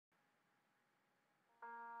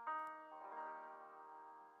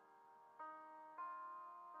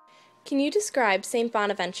Can you describe St.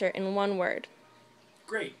 Bonaventure in one word?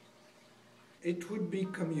 Great. It would be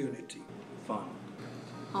community. Fun.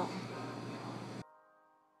 Home.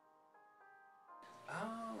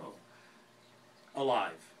 Oh.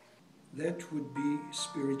 Alive. That would be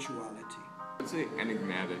spirituality. I'd say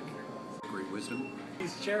enigmatic. Great wisdom.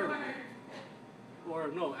 He's charitable. Or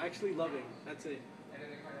no, actually loving. That's it.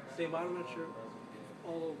 St. Bonaventure,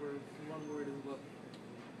 all over, one word is love.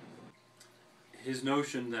 His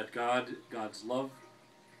notion that God's love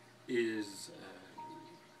is,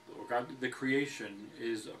 or God, the creation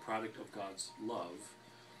is a product of God's love,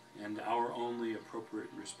 and our only appropriate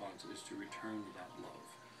response is to return that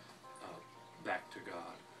love back to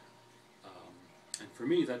God. And for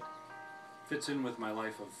me, that fits in with my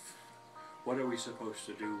life of what are we supposed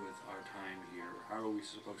to do with our time here? How are we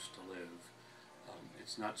supposed to live?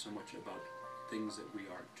 It's not so much about things that we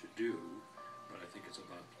are to do, but I think it's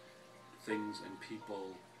about things and people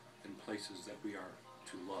and places that we are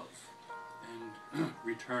to love and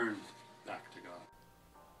return back to God.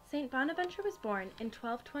 St. Bonaventure was born in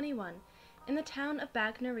 1221 in the town of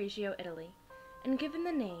Bagno Reggio, Italy, and given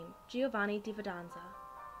the name Giovanni di Vedanza.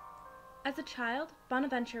 As a child,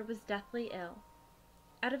 Bonaventure was deathly ill.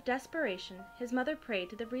 Out of desperation, his mother prayed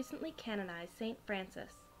to the recently canonized St.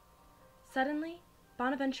 Francis. Suddenly,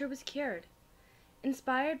 Bonaventure was cured.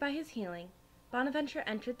 Inspired by his healing, Bonaventure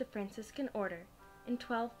entered the Franciscan order in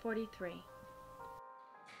 1243.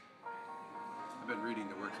 I've been reading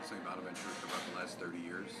the works of St. Bonaventure for about the last 30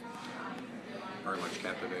 years. Very much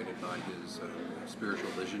captivated by his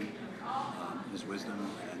spiritual vision, his wisdom,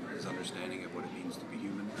 and his understanding of what it means to be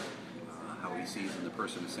human. How he sees in the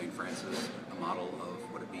person of St. Francis a model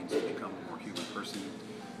of what it means to become a more human person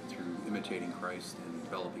through imitating Christ and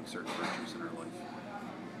developing certain virtues in our life.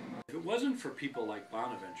 If it wasn't for people like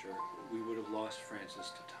Bonaventure, we would have lost Francis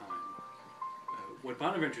to time. What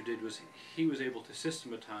Bonaventure did was he was able to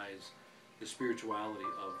systematize the spirituality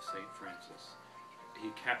of St. Francis. He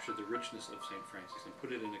captured the richness of St. Francis and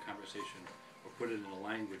put it in a conversation, or put it in a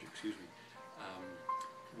language,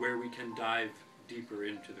 where we can dive deeper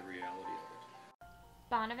into the reality of it.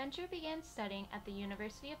 Bonaventure began studying at the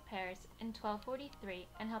University of Paris in 1243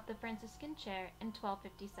 and held the Franciscan chair in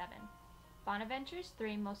 1257. Bonaventure's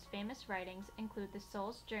three most famous writings include The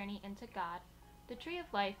Soul's Journey into God, The Tree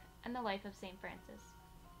of Life, and The Life of St. Francis.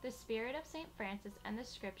 The spirit of St. Francis and the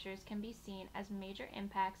scriptures can be seen as major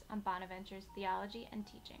impacts on Bonaventure's theology and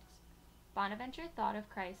teachings. Bonaventure thought of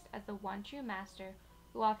Christ as the one true master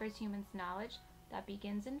who offers humans knowledge that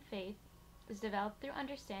begins in faith, is developed through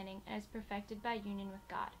understanding, and is perfected by union with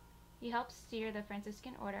God. He helps steer the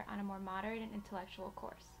Franciscan order on a more moderate and intellectual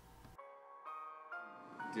course.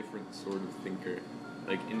 Different sort of thinker.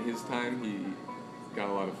 Like in his time, he got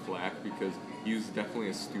a lot of flack because he was definitely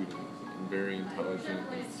a student and very intelligent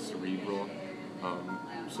and cerebral.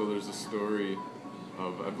 So there's a story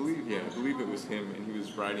of, I believe it was him, and he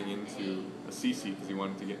was riding into Assisi because he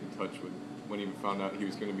wanted to get in touch with, when he found out he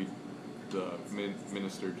was going to be the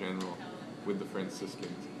Minister General with the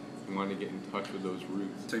Franciscans. He wanted to get in touch with those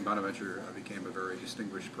roots. St. Bonaventure became a very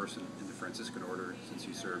distinguished person in the Franciscan order since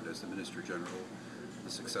he served as the Minister General, the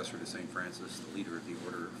successor to St. Francis, the leader of the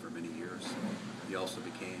order for many years. He also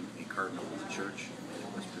became a cardinal of the church,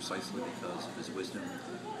 and it was precisely because of his wisdom,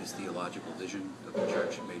 his theological vision, that the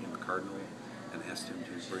church made him a cardinal and asked him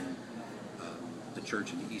to bring the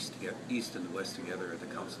church in the east and the west together at the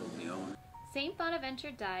Council of Lyon. St. Bonaventure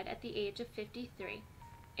died at the age of 53.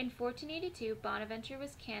 In 1482, Bonaventure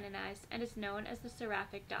was canonized and is known as the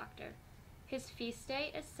Seraphic Doctor. His feast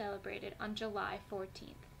day is celebrated on July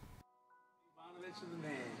 14th. Bonaventure the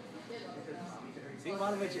man. St.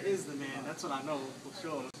 Bonaventure is the man, that's what I know for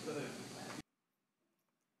sure.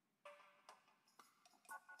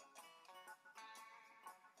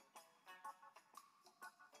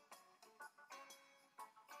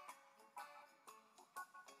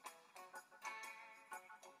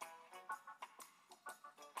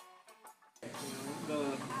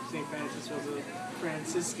 St. Francis was a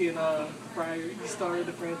Franciscan friar. He started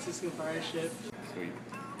the Franciscan friarship. Sweet.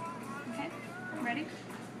 Okay, I'm ready.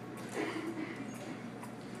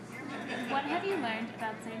 What have you learned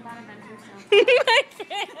about St. Bonaventure so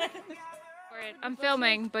far? I'm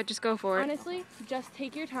filming, but just go for it. Honestly, just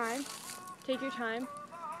take your time. Take your time.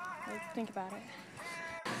 Like, think about it.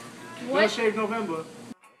 No shave November.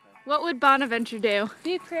 What would Bonaventure do?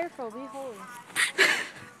 Be prayerful, be holy.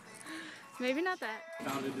 Maybe not that.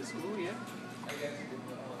 Founded the school, yeah.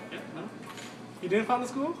 Yeah, no. You didn't found the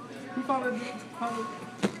school? Who founded?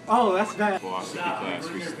 Oh, that's bad. Philosophy class.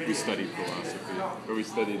 We studied philosophy. Or we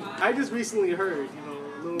studied. I just recently heard,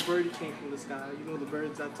 a little birdie came from the sky. You know the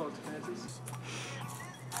birds that talk to Francis?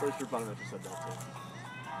 Pretty sure Bonaventure said that too.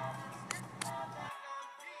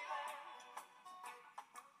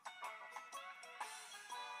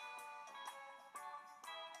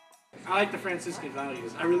 I like the Franciscan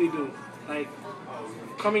values. I really do. Like,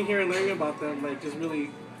 coming here and learning about them, like, just really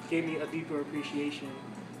gave me a deeper appreciation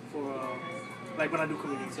for, like, when I do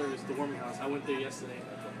community service, the warming house. I went there yesterday,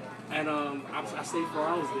 and I stayed 4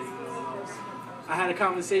 hours there. You know, and I had a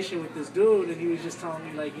conversation with this dude, and he was just telling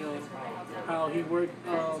me, like, you know, how he worked.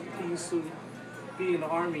 He used to be in the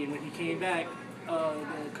army, and when he came back,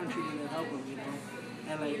 the country didn't help him. You know,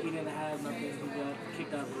 and like he didn't have nothing. He got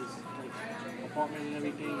kicked out of his like apartment and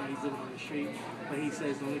everything. And he's living on the street. But he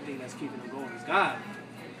says the only thing that's keeping him going is God.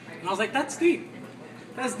 And I was like, that's deep.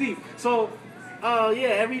 That's deep. So, yeah,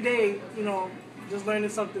 every day, you know, just learning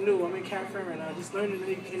something new. I'm in Cat Fair right now. Just learning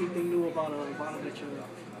anything new about Bonaventure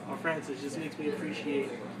or Francis just makes me appreciate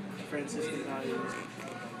Franciscan values.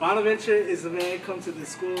 Bonaventure is the man. Come to this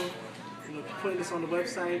school. You know, putting this on the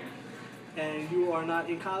website, and you are not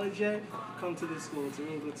in college yet, come to this school. It's a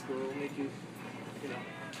real good school. It'll make you, you know,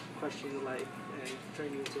 question your life and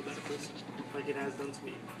turn you into a better person, like it has done to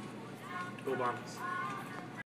me. Go Bombers.